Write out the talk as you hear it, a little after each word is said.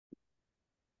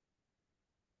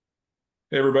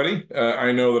Hey everybody,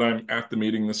 I know that I'm at the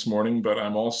meeting this morning, but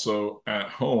I'm also at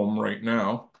home right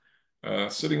now,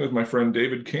 sitting with my friend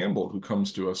David Campbell, who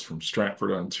comes to us from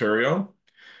Stratford, Ontario.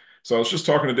 So I was just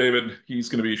talking to David. He's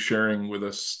going to be sharing with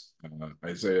us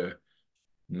Isaiah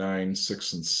 9,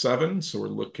 6, and 7. So we're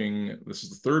looking, this is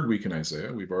the third week in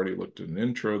Isaiah. We've already looked at an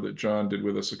intro that John did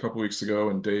with us a couple weeks ago,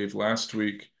 and Dave last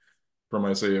week from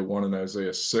Isaiah 1 and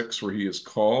Isaiah 6, where he is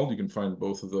called. You can find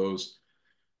both of those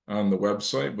on the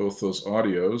website, both those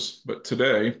audios. But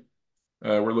today,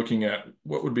 we're looking at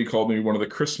what would be called maybe one of the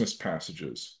Christmas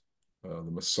passages,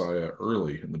 the Messiah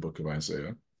early in the book of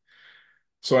Isaiah.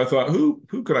 So I thought, who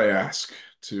could I ask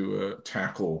to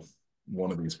tackle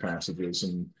one of these passages?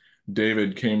 And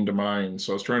David came to mind.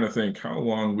 So I was trying to think how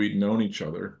long we'd known each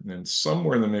other, and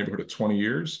somewhere in the neighborhood of 20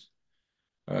 years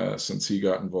since he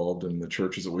got involved in the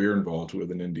churches that we were involved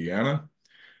with in Indiana.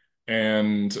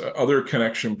 And other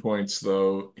connection points,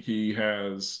 though, he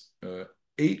has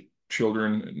 8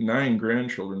 children, 9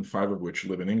 grandchildren, 5 of which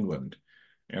live in England.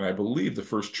 And I believe the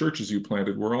first churches you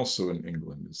planted were also in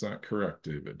England. Is that correct,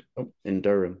 David? Oh, in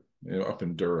Durham. Up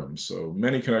in Durham. So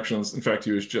many connections. In fact,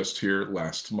 he was just here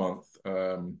last month.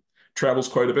 Travels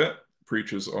quite a bit,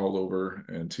 preaches all over,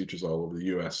 and teaches all over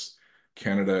the US,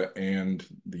 Canada, and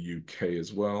the UK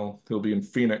as well. He'll be in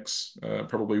Phoenix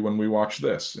probably when we watch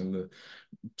this in the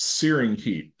searing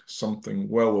heat, something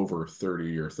well over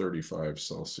 30 or 35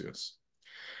 Celsius.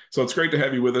 So it's great to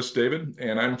have you with us, David.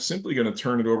 And I'm simply going to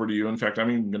turn it over to you. In fact, I'm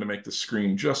even going to make the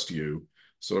screen just you,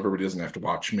 so everybody doesn't have to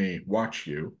watch me watch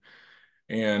you.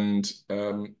 And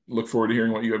look forward to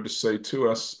hearing what you have to say to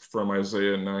us from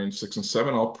Isaiah 9, 6, and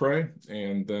 7. I'll pray,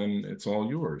 and then it's all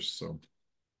yours. So,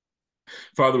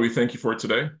 Father, we thank you for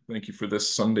today. Thank you for this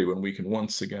Sunday when we can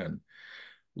once again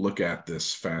look at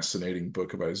this fascinating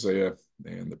book of Isaiah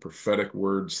and the prophetic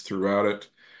words throughout it,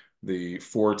 the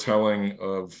foretelling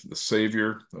of the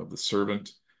Savior, of the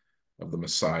servant, of the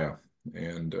Messiah.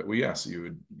 And we ask that you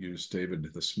would use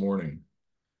David this morning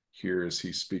here as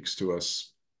he speaks to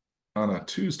us on a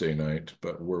Tuesday night,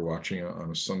 but we're watching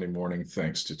on a Sunday morning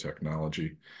thanks to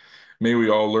technology. May we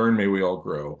all learn, may we all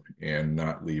grow, and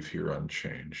not leave here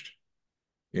unchanged.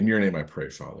 In your name I pray,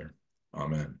 Father.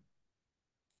 Amen.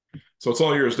 So it's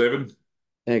all yours, David.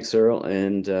 Thanks, Earl.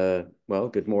 And well,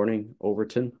 good morning,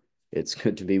 Overton. It's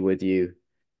good to be with you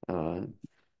uh,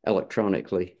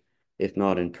 electronically, if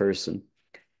not in person.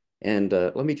 And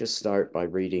let me just start by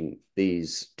reading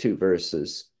these two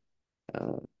verses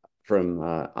uh, from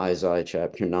Isaiah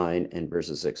chapter 9 and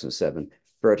verses 6 and 7.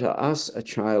 For to us a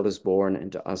child is born,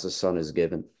 and to us a son is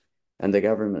given, and the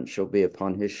government shall be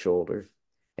upon his shoulder,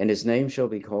 and his name shall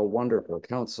be called Wonderful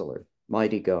Counselor,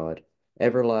 Mighty God,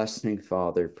 Everlasting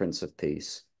Father, Prince of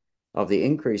Peace. Of the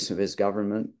increase of his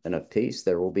government and of peace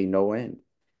there will be no end,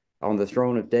 on the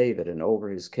throne of David and over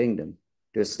his kingdom,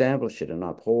 to establish it and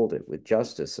uphold it with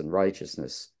justice and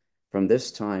righteousness from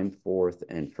this time forth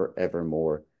and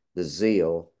forevermore. The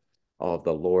zeal of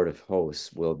the Lord of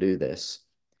hosts will do this.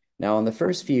 Now, in the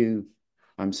first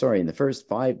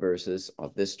 5 verses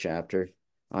of this chapter,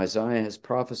 Isaiah has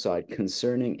prophesied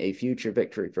concerning a future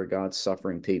victory for God's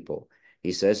suffering people.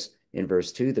 He says in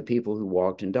verse 2, the people who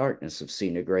walked in darkness have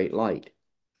seen a great light.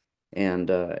 And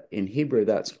in Hebrew,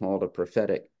 that's called a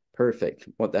prophetic perfect.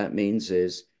 What that means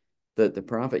is that the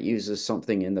prophet uses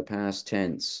something in the past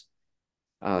tense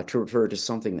to refer to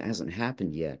something that hasn't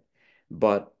happened yet.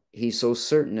 But he's so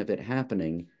certain of it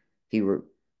happening, he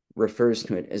refers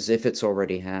to it as if it's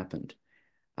already happened.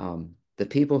 The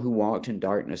people who walked in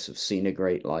darkness have seen a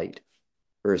great light,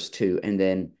 verse 2. And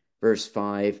then verse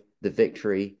 5, the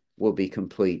victory will be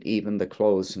complete. Even the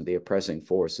clothes of the oppressing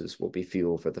forces will be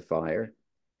fuel for the fire.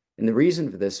 And the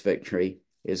reason for this victory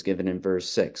is given in verse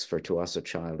 6, for to us a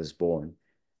child is born.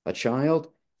 A child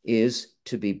is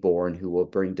to be born who will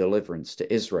bring deliverance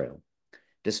to Israel.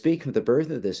 To speak of the birth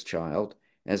of this child,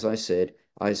 as I said,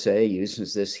 Isaiah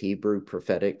uses this Hebrew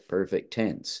prophetic perfect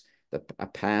tense, a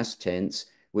past tense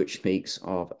which speaks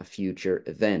of a future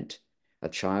event. A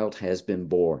child has been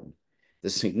born. The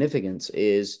significance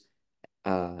is,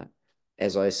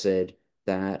 as I said,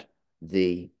 that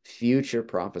the future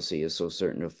prophecy is so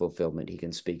certain of fulfillment, he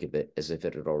can speak of it as if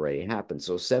it had already happened.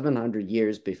 So 700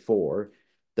 years before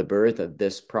the birth of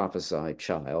this prophesied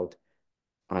child,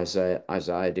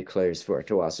 Isaiah declares, for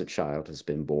to us a child has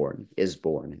been born, is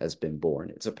born, has been born.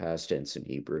 It's a past tense in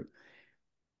Hebrew.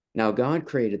 Now, God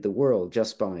created the world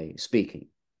just by speaking.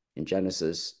 In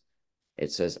Genesis,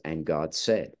 it says, and God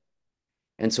said.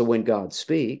 And so when God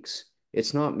speaks,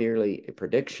 it's not merely a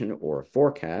prediction or a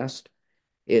forecast,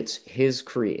 it's his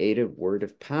creative word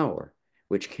of power,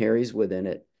 which carries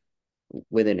within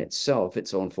itself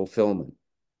its own fulfillment.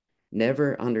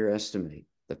 Never underestimate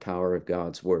the power of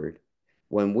God's word.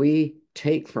 When we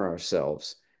take for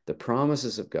ourselves the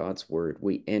promises of God's word,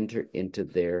 we enter into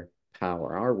their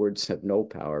power. Our words have no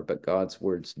power, but God's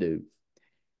words do.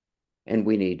 And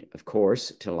we need, of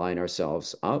course, to line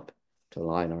ourselves up, to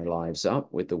line our lives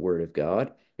up with the word of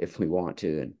God. If we want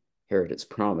to inherit its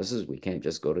promises, we can't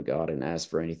just go to God and ask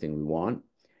for anything we want.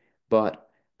 But,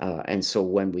 and so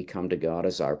when we come to God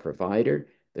as our provider,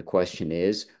 the question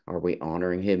is, are we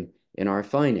honoring him in our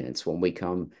finance? When we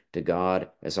come to God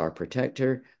as our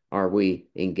protector, are we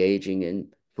engaging in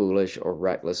foolish or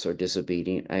reckless or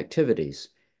disobedient activities?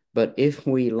 But if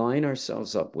we line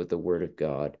ourselves up with the word of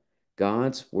God,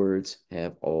 God's words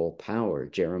have all power.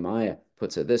 Jeremiah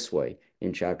puts it this way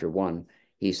in chapter 1.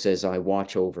 He says, I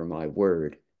watch over my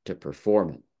word to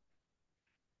perform it.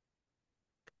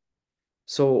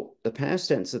 So the past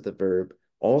tense of the verb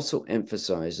also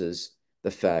emphasizes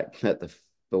the fact that the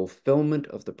fulfillment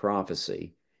of the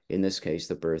prophecy, in this case,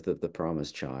 the birth of the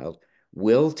promised child,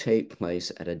 will take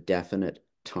place at a definite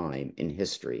time in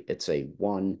history. It's a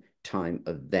one-time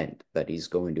event that is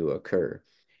going to occur.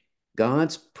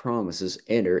 God's promises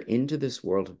enter into this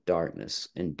world of darkness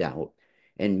and doubt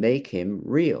and make him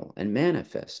real and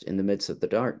manifest in the midst of the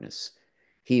darkness.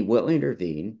 He will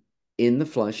intervene in the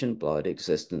flesh and blood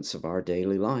existence of our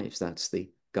daily lives. That's the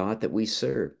God that we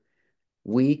serve.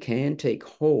 We can take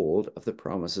hold of the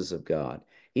promises of God.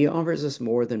 He offers us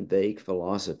more than vague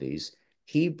philosophies.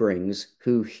 He brings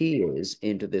who he is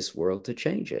into this world to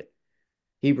change it.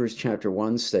 Hebrews chapter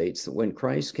 1 states that when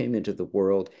Christ came into the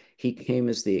world, he came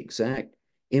as the exact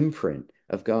imprint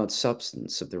of God's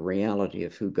substance, of the reality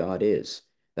of who God is.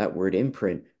 That word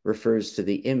imprint refers to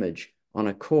the image on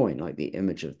a coin, like the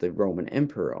image of the Roman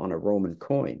emperor on a Roman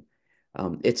coin.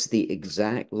 It's the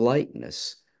exact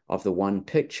likeness of the one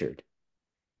pictured.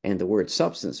 And the word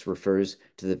substance refers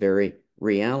to the very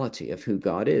reality of who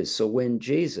God is. So when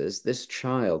Jesus, this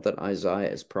child that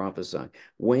Isaiah is prophesying,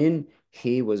 when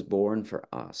he was born for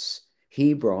us,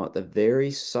 he brought the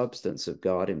very substance of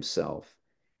God himself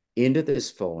into this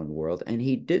fallen world, and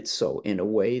he did so in a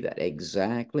way that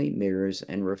exactly mirrors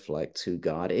and reflects who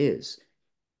God is.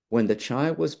 When the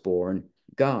child was born,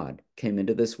 God came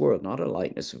into this world, not a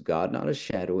likeness of God, not a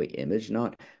shadowy image,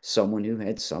 not someone who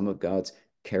had some of God's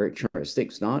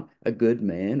characteristics, not a good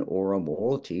man or a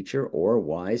moral teacher or a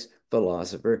wise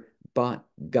philosopher, but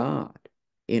God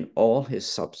in all his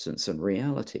substance and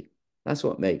reality. That's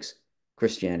what makes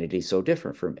Christianity so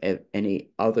different from any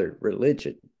other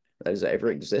religion that has ever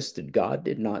existed. God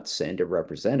did not send a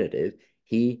representative,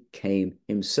 he came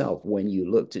himself. When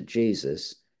you looked at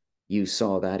Jesus, you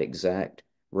saw that exact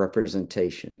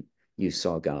representation. You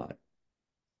saw God.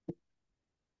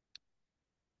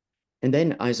 And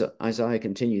then Isaiah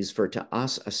continues, for to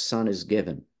us a son is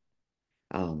given.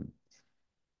 Um,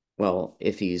 well,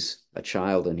 if he's a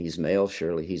child and he's male,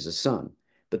 surely he's a son.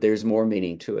 But there's more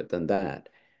meaning to it than that.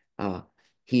 Uh,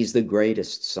 he's the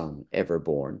greatest son ever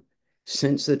born.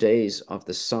 Since the days of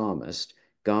the psalmist,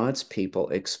 God's people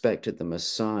expected the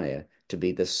Messiah to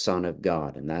be the Son of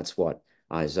God. And that's what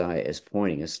Isaiah is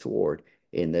pointing us toward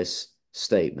in this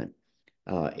statement.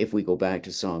 If we go back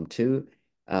to Psalm 2,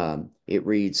 it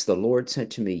reads, the Lord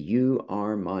said to me, you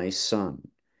are my son.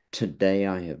 Today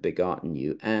I have begotten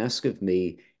you. Ask of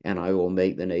me, and I will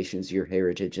make the nations your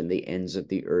heritage and the ends of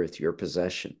the earth your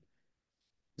possession.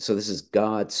 So this is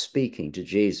God speaking to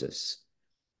Jesus.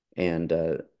 And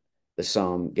the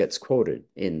psalm gets quoted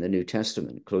in the New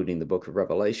Testament, including the book of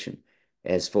Revelation,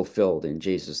 as fulfilled in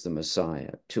Jesus the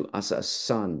Messiah. To us a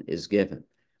son is given.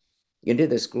 Into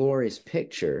this glorious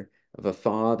picture of a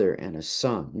father and a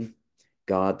son,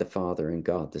 God the Father and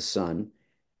God the Son,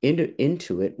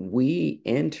 into it we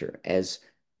enter as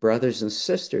brothers and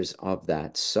sisters of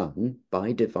that Son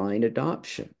by divine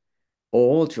adoption,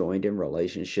 all joined in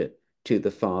relationship to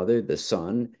the Father, the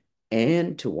Son,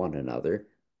 and to one another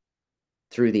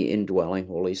through the indwelling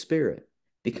Holy Spirit.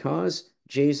 Because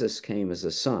Jesus came as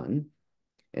a son,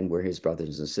 and we're his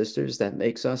brothers and sisters, that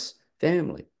makes us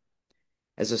family.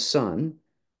 As a son,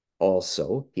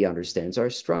 also, he understands our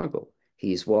struggle.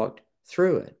 He's walked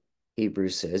through it.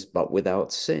 Hebrews says, but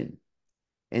without sin.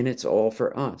 And it's all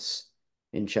for us.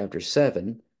 In chapter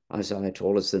 7, Isaiah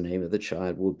told us the name of the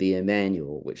child will be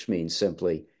Emmanuel, which means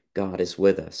simply God is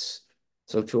with us.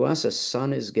 So to us, a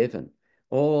son is given.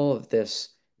 All of this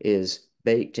is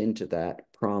baked into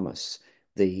that promise,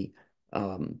 the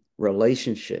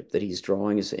relationship that he's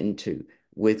drawing us into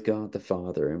with God the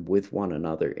Father and with one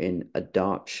another in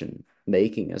adoption,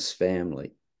 making us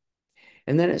family.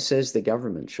 And then it says the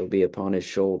government shall be upon his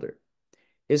shoulder.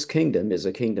 His kingdom is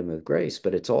a kingdom of grace,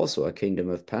 but it's also a kingdom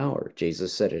of power.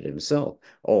 Jesus said it himself.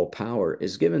 All power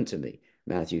is given to me.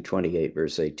 Matthew 28,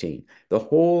 verse 18. The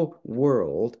whole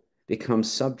world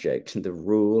becomes subject to the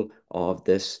rule of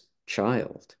this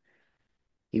child.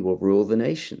 He will rule the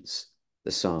nations,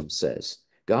 the psalm says.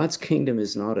 God's kingdom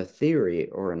is not a theory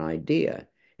or an idea,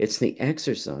 it's the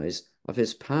exercise of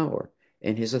his power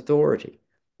and his authority.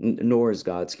 Nor is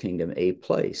God's kingdom a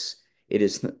place. It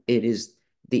is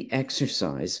the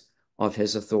exercise of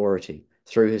his authority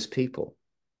through his people.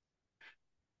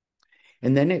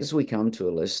 And then as we come to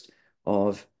a list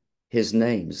of his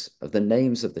names, of the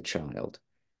names of the child.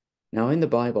 Now, in the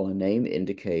Bible, a name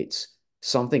indicates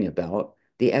something about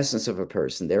the essence of a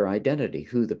person, their identity,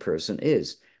 who the person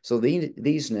is. So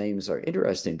these names are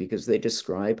interesting because they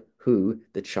describe who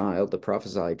the child, the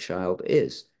prophesied child,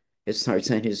 is. It starts,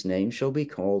 and his name shall be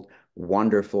called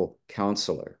Wonderful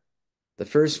Counselor. The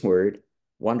first word,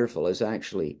 wonderful, is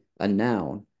actually a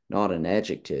noun, not an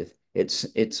adjective.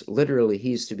 It's literally,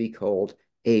 he's to be called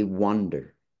a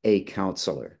wonder, a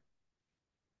counselor.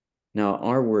 Now,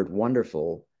 our word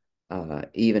wonderful,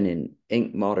 even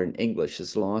in modern English,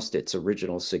 has lost its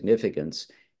original significance.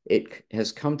 It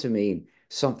has come to mean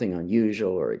something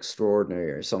unusual or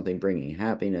extraordinary or something bringing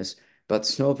happiness, but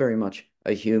still very much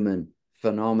a human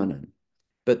phenomenon.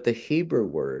 But the Hebrew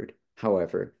word,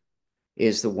 however,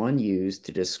 is the one used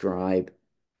to describe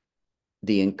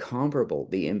the incomparable,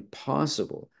 the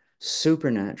impossible,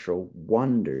 supernatural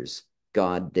wonders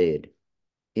God did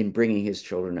in bringing his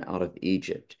children out of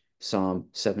Egypt. Psalm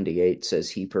 78 says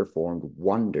he performed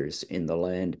wonders in the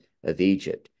land of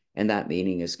Egypt. And that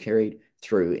meaning is carried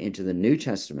through into the New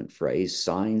Testament phrase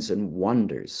signs and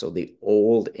wonders. So the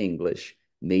Old English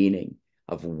meaning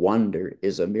of wonder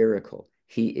is a miracle.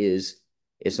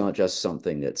 It's not just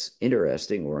something that's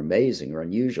interesting or amazing or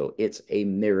unusual, it's a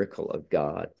miracle of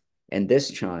God. And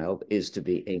this child is to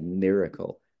be a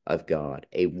miracle of God,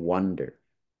 a wonder.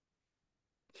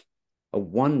 A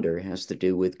wonder has to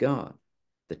do with God.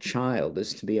 The child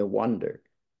is to be a wonder.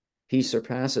 He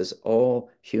surpasses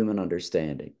all human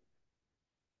understanding.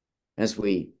 As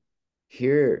we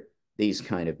hear these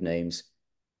kind of names,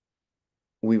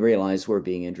 we realize we're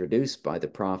being introduced by the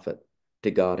prophet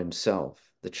to God himself.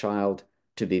 The child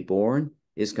to be born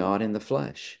is God in the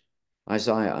flesh.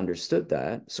 Isaiah understood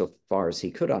that so far as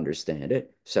he could understand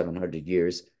it, 700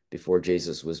 years before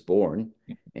Jesus was born.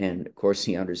 And of course,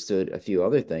 he understood a few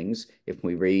other things. If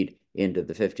we read into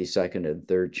the 52nd and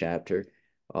 3rd chapter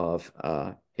of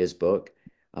his book,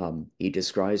 he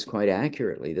describes quite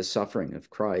accurately the suffering of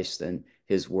Christ and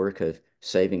his work of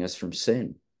saving us from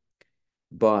sin.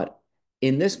 But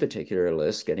in this particular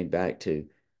list, getting back to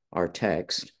our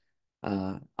text,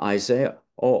 in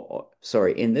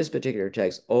this particular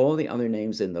text, all the other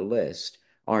names in the list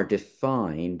are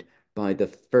defined by the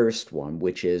first one,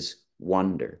 which is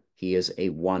wonder. He is a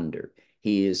wonder.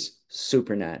 He is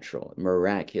supernatural,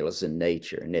 miraculous in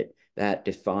nature, and that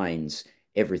defines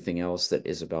everything else that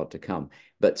is about to come.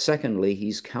 But secondly,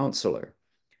 he's counselor.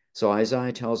 So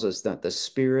Isaiah tells us that the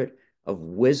spirit of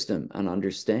wisdom and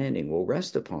understanding will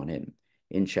rest upon him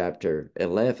in chapter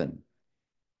 11.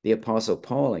 The Apostle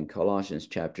Paul in Colossians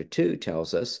chapter 2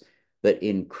 tells us that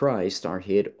in Christ are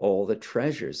hid all the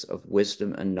treasures of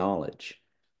wisdom and knowledge.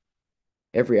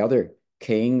 Every other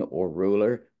king or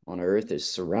ruler on earth is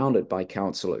surrounded by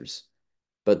counselors,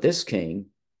 but this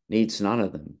king needs none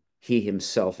of them. He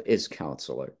himself is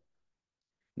counselor.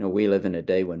 We live in a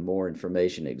day when more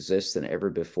information exists than ever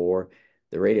before.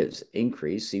 The rate of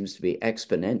increase seems to be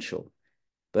exponential.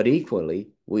 But equally,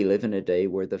 we live in a day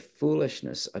where the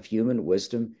foolishness of human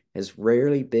wisdom has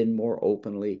rarely been more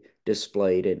openly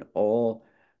displayed in all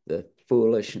the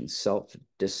foolish and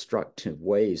self-destructive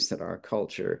ways that our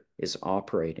culture is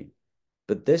operating.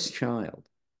 But this child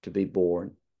to be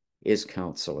born is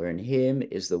counselor, and him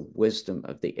is the wisdom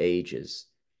of the ages.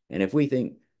 And if we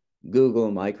think Google,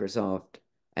 Microsoft,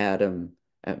 Apple,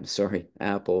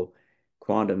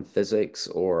 quantum physics,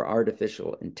 or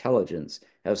artificial intelligence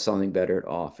have something better to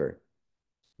offer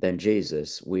than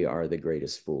Jesus, we are the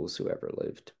greatest fools who ever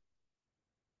lived.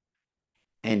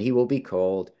 And he will be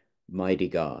called Mighty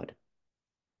God.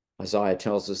 Isaiah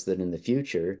tells us that in the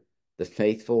future, the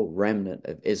faithful remnant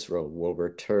of Israel will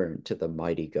return to the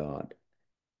mighty God.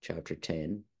 Chapter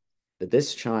 10. But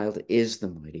this child is the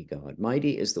mighty God.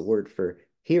 Mighty is the word for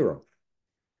hero.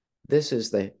 This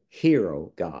is the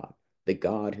hero God, the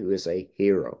God who is a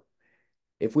hero.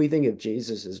 If we think of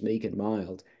Jesus as meek and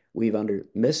mild, we've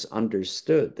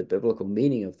misunderstood the biblical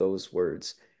meaning of those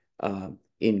words.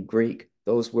 In Greek,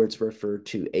 those words refer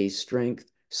to a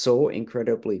strength so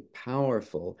incredibly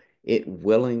powerful, it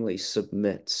willingly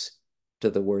submits to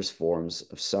the worst forms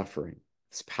of suffering.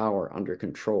 It's power under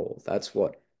control. That's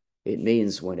what it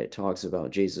means when it talks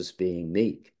about Jesus being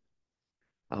meek.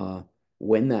 Uh,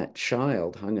 when that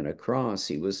child hung on a cross,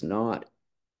 he was not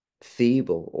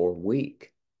feeble or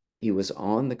weak. He was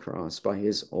on the cross by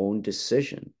his own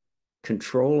decision,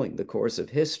 controlling the course of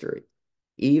history,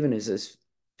 even as his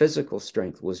physical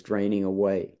strength was draining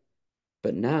away.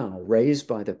 But now, raised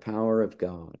by the power of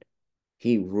God,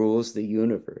 he rules the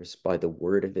universe by the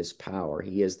word of his power.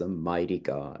 He is the mighty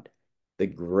God, the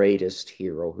greatest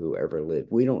hero who ever lived.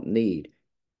 We don't need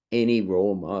any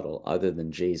role model other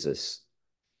than Jesus.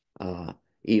 Uh,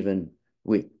 even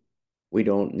we we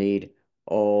don't need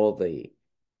all the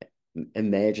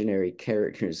imaginary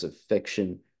characters of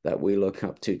fiction that we look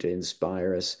up to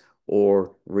inspire us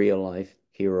or real life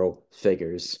hero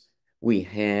figures. We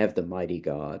have the mighty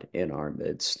God in our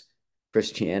midst.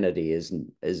 Christianity is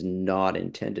not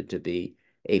intended to be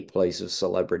a place of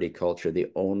celebrity culture.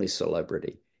 The only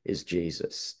celebrity is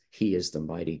Jesus. He is the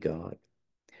mighty God.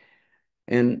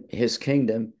 And his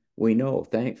kingdom, we know,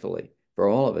 thankfully, for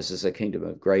all of us, is a kingdom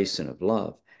of grace and of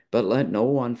love. But let no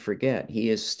one forget, he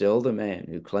is still the man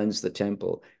who cleansed the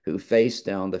temple, who faced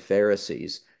down the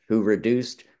Pharisees, who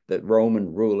reduced the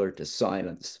Roman ruler to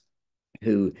silence,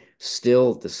 who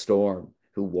stilled the storm,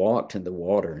 who walked in the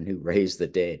water, and who raised the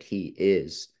dead. He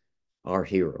is our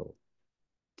hero.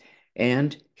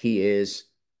 And he is,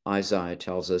 Isaiah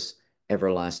tells us,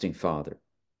 everlasting Father.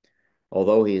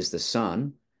 Although he is the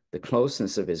Son, the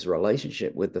closeness of his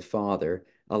relationship with the Father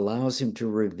allows him to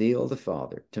reveal the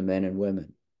Father to men and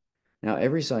women. Now,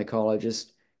 every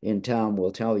psychologist in town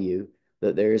will tell you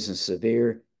that there is a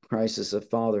severe crisis of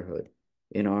fatherhood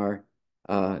in our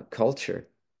culture.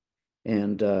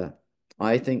 And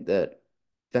I think that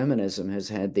feminism has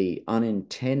had the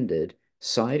unintended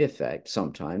side effect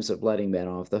sometimes of letting men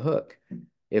off the hook.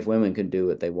 If women can do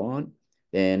what they want,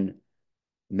 then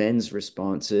men's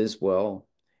response is, well,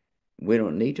 we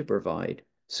don't need to provide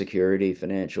security,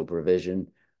 financial provision.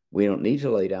 We don't need to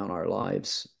lay down our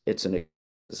lives. It's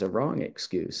a wrong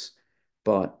excuse,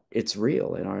 but it's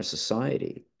real in our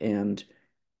society. And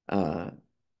uh,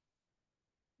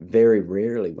 very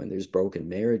rarely, when there's broken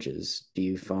marriages, do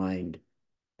you find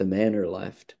the men are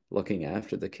left looking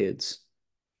after the kids.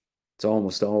 It's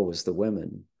almost always the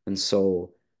women. And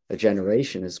so a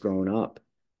generation has grown up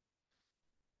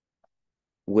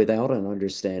without an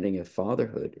understanding of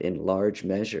fatherhood in large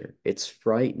measure. It's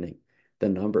frightening the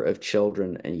number of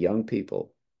children and young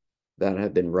people that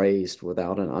have been raised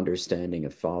without an understanding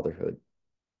of fatherhood.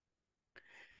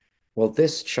 Well,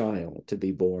 this child to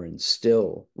be born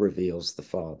still reveals the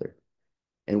Father.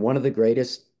 And one of the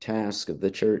greatest tasks of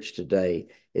the church today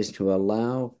is to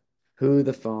allow who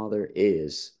the Father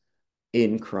is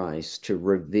in Christ to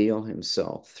reveal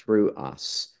himself through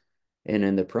us. And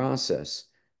in the process,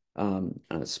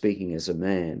 speaking as a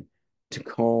man, to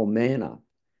call men up,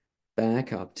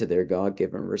 back up to their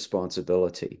God-given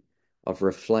responsibility of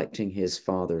reflecting his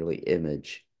fatherly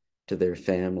image to their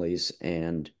families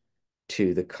and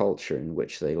to the culture in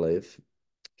which they live.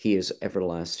 He is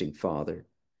everlasting Father,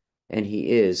 and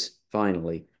he is,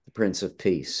 finally, the Prince of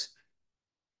Peace.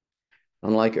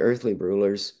 Unlike earthly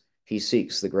rulers, he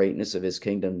seeks the greatness of his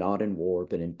kingdom not in war,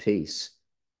 but in peace.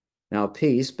 Now,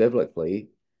 peace, biblically,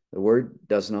 the word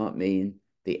does not mean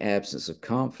the absence of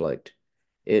conflict.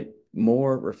 It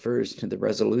more refers to the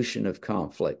resolution of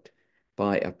conflict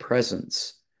by a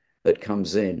presence that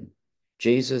comes in.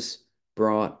 Jesus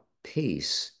brought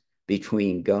peace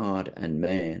between God and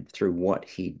man through what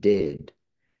he did.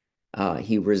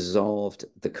 He resolved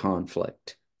the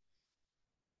conflict,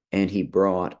 and he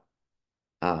brought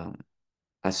uh,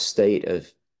 a state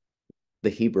of, the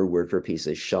Hebrew word for peace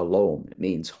is shalom. It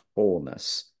means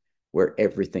wholeness, where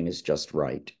everything is just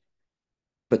right.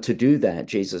 But to do that,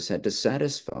 Jesus had to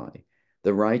satisfy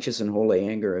the righteous and holy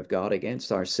anger of God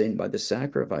against our sin by the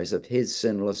sacrifice of his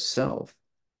sinless self.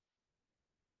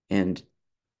 And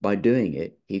by doing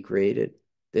it, he created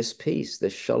this peace,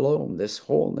 this shalom, this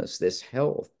wholeness, this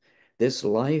health, this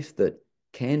life that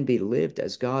can be lived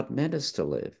as God meant us to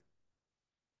live.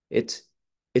 It's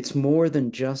it's more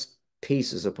than just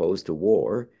peace as opposed to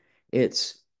war.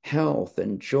 It's health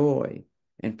and joy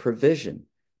and provision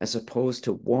as opposed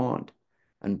to want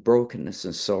and brokenness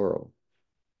and sorrow.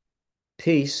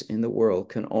 Peace in the world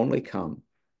can only come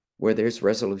where there's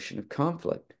resolution of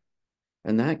conflict.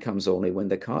 And that comes only when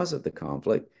the cause of the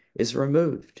conflict is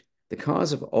removed. The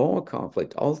cause of all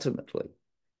conflict, ultimately,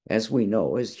 as we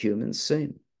know, is human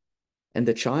sin. And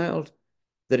the child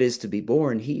that is to be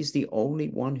born, he's the only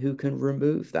one who can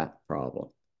remove that problem.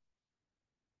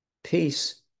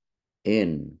 Peace,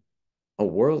 in a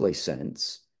worldly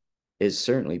sense, is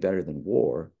certainly better than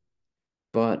war,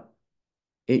 but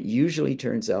it usually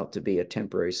turns out to be a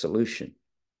temporary solution.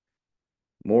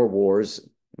 More wars,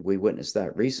 we witnessed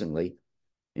that recently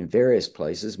in various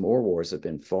places, more wars have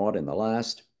been fought in the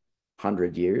last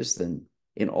 100 years than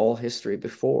in all history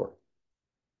before.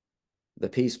 The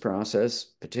peace process,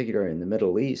 particularly in the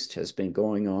Middle East, has been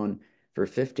going on for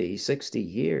 50, 60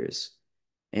 years.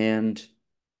 And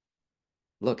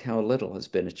look how little has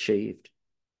been achieved.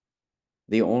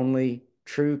 The only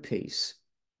true peace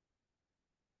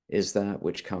is that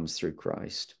which comes through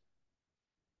Christ.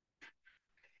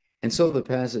 And so the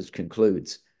passage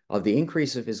concludes, of the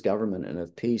increase of his government and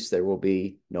of peace there will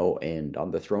be no end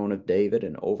on the throne of David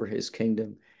and over his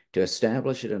kingdom, to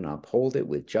establish it and uphold it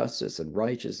with justice and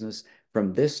righteousness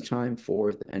from this time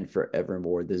forth and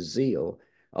forevermore. The zeal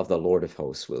of the Lord of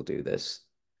hosts will do this.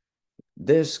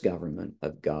 This government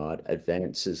of God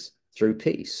advances through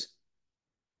peace,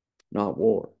 not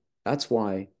war. That's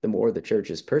why the more the church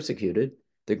is persecuted,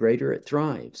 the greater it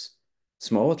thrives.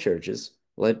 Small churches,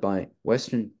 led by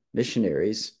Western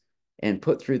missionaries and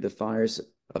put through the fires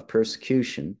of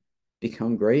persecution,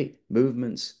 become great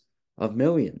movements of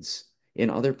millions in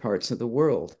other parts of the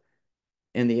world.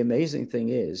 And the amazing thing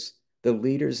is, the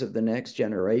leaders of the next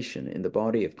generation in the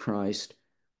body of Christ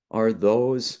are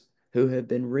those who have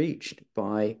been reached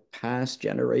by past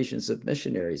generations of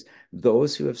missionaries,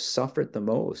 those who have suffered the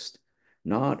most,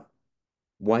 not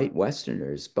white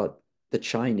Westerners, but the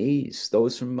Chinese,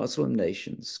 those from Muslim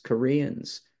nations,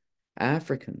 Koreans,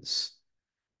 Africans.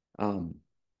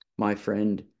 My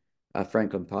friend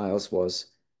Franklin Piles was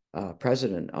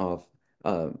president of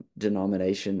a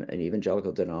denomination, an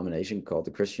evangelical denomination called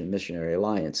the Christian Missionary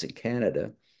Alliance in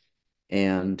Canada.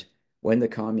 And when the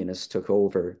communists took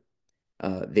over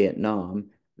Vietnam,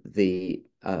 the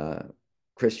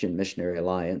Christian Missionary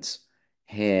Alliance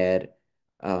had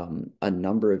a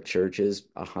number of churches,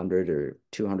 100 or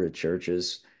 200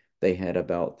 churches. They had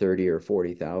about 30 or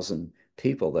 40,000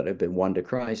 people that had been won to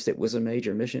Christ. It was a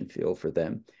major mission field for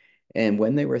them. And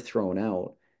when they were thrown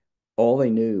out, all they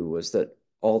knew was that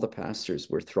all the pastors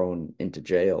were thrown into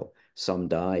jail. Some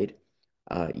died.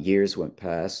 Years went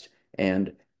past,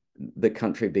 and the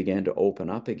country began to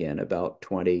open up again about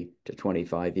 20 to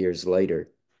 25 years later,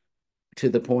 to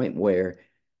the point where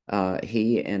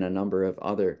he and a number of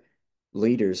other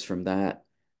leaders from that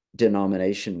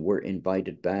denomination were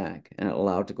invited back and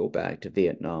allowed to go back to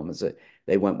Vietnam.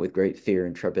 They went with great fear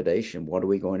and trepidation. What are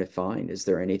we going to find? Is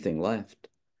there anything left?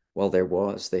 Well, there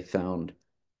was. They found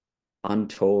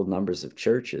untold numbers of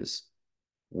churches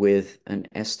with an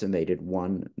estimated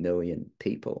 1 million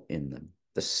people in them.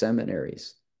 The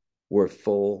seminaries were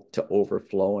full to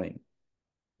overflowing.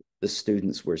 The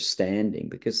students were standing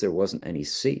because there wasn't any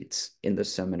seats in the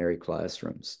seminary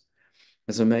classrooms.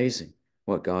 It's amazing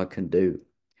what God can do.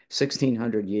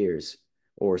 1,600 years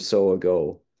or so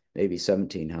ago, maybe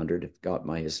 1,700, if I got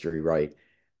my history right,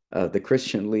 the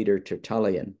Christian leader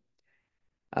Tertullian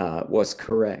was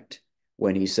correct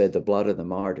when he said the blood of the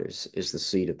martyrs is the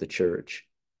seed of the church.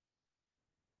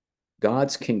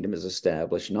 God's kingdom is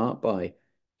established not by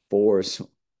force,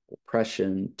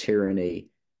 oppression, tyranny,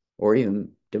 or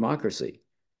even democracy.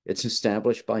 It's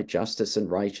established by justice and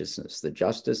righteousness, the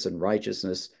justice and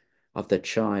righteousness of the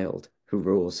child who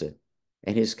rules it.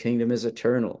 And his kingdom is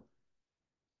eternal.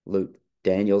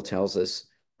 Daniel tells us,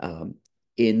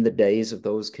 in the days of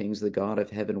those kings, the God of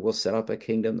heaven will set up a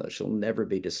kingdom that shall never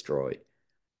be destroyed.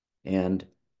 And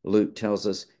Luke tells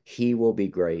us he will be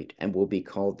great and will be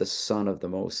called the Son of the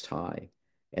Most High.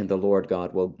 And the Lord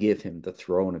God will give him the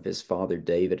throne of his father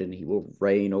David, and he will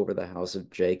reign over the house of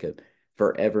Jacob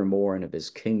forevermore, and of his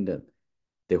kingdom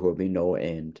there will be no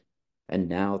end. And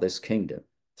now this kingdom,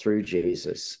 through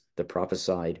Jesus, the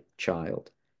prophesied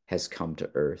child, has come to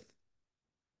earth.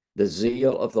 The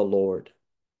zeal of the Lord,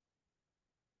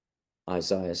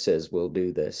 Isaiah says, will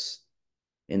do this.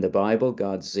 In the Bible,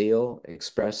 God's zeal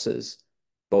expresses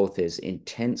both his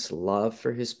intense love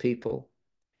for his people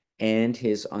and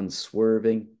his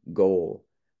unswerving goal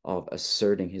of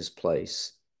asserting his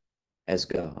place as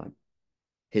God.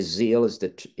 His zeal is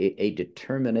a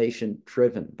determination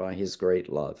driven by his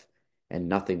great love, and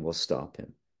nothing will stop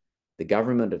him. The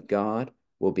government of God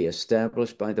will be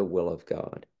established by the will of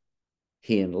God.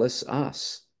 He enlists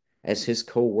us as his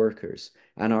co-workers,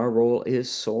 and our role is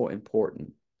so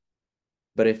important.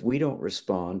 But if we don't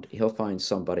respond, he'll find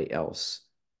somebody else.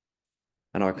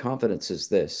 And our confidence is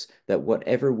this, that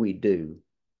whatever we do,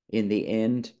 in the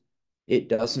end, it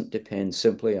doesn't depend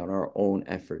simply on our own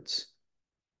efforts,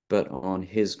 but on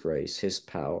his grace, his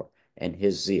power, and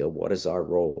his zeal. What is our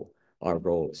role? Our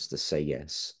role is to say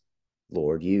yes.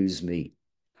 Lord, use me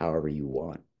however you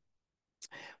want.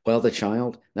 Well, the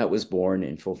child that was born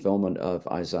in fulfillment of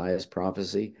Isaiah's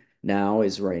prophecy now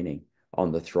is reigning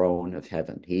on the throne of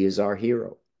heaven. He is our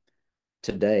hero.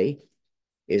 Today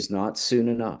is not soon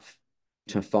enough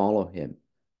to follow him.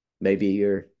 Maybe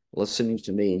you're listening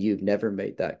to me and you've never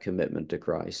made that commitment to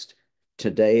Christ.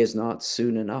 Today is not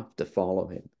soon enough to follow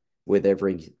him with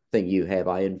everything you have.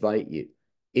 I invite you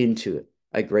into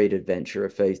a great adventure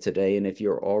of faith today. And if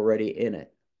you're already in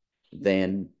it,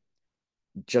 then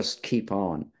just keep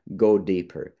on, go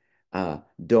deeper.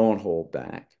 Don't hold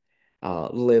back.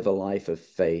 Live a life of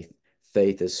faith.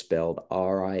 Faith is spelled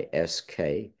Risk,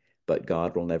 but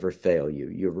God will never fail you.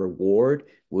 Your reward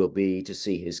will be to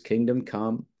see his kingdom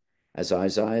come, as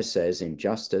Isaiah says, in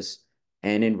justice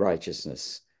and in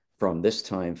righteousness from this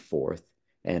time forth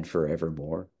and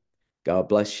forevermore. God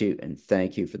bless you and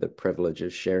thank you for the privilege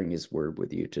of sharing his word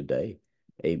with you today.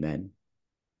 Amen.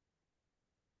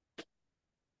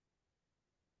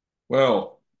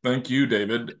 Well, thank you,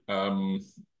 David. No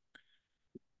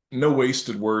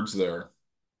wasted words there.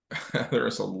 There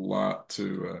is a lot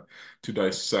to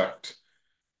dissect.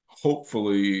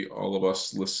 Hopefully, all of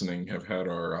us listening have had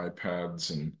our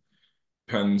iPads and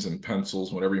pens and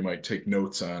pencils, whatever you might take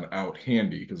notes on, out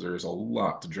handy because there is a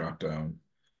lot to jot down,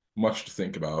 much to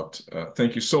think about.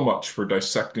 Thank you so much for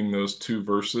dissecting those two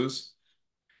verses,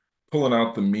 pulling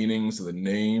out the meanings of the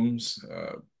names.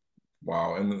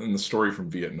 Wow, and the story from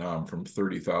Vietnam, from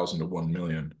 30,000 to 1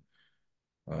 million.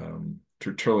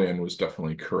 Tertullian was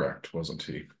definitely correct, wasn't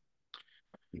he?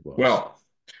 He was. Well,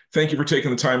 thank you for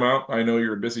taking the time out. I know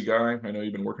you're a busy guy. I know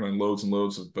you've been working on loads and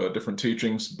loads of different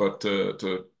teachings, but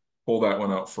to pull that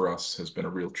one out for us has been a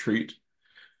real treat.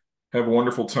 Have a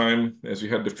wonderful time as you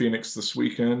head to Phoenix this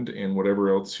weekend and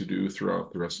whatever else you do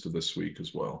throughout the rest of this week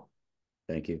as well.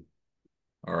 Thank you.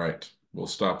 All right, we'll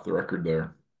stop the record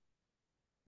there.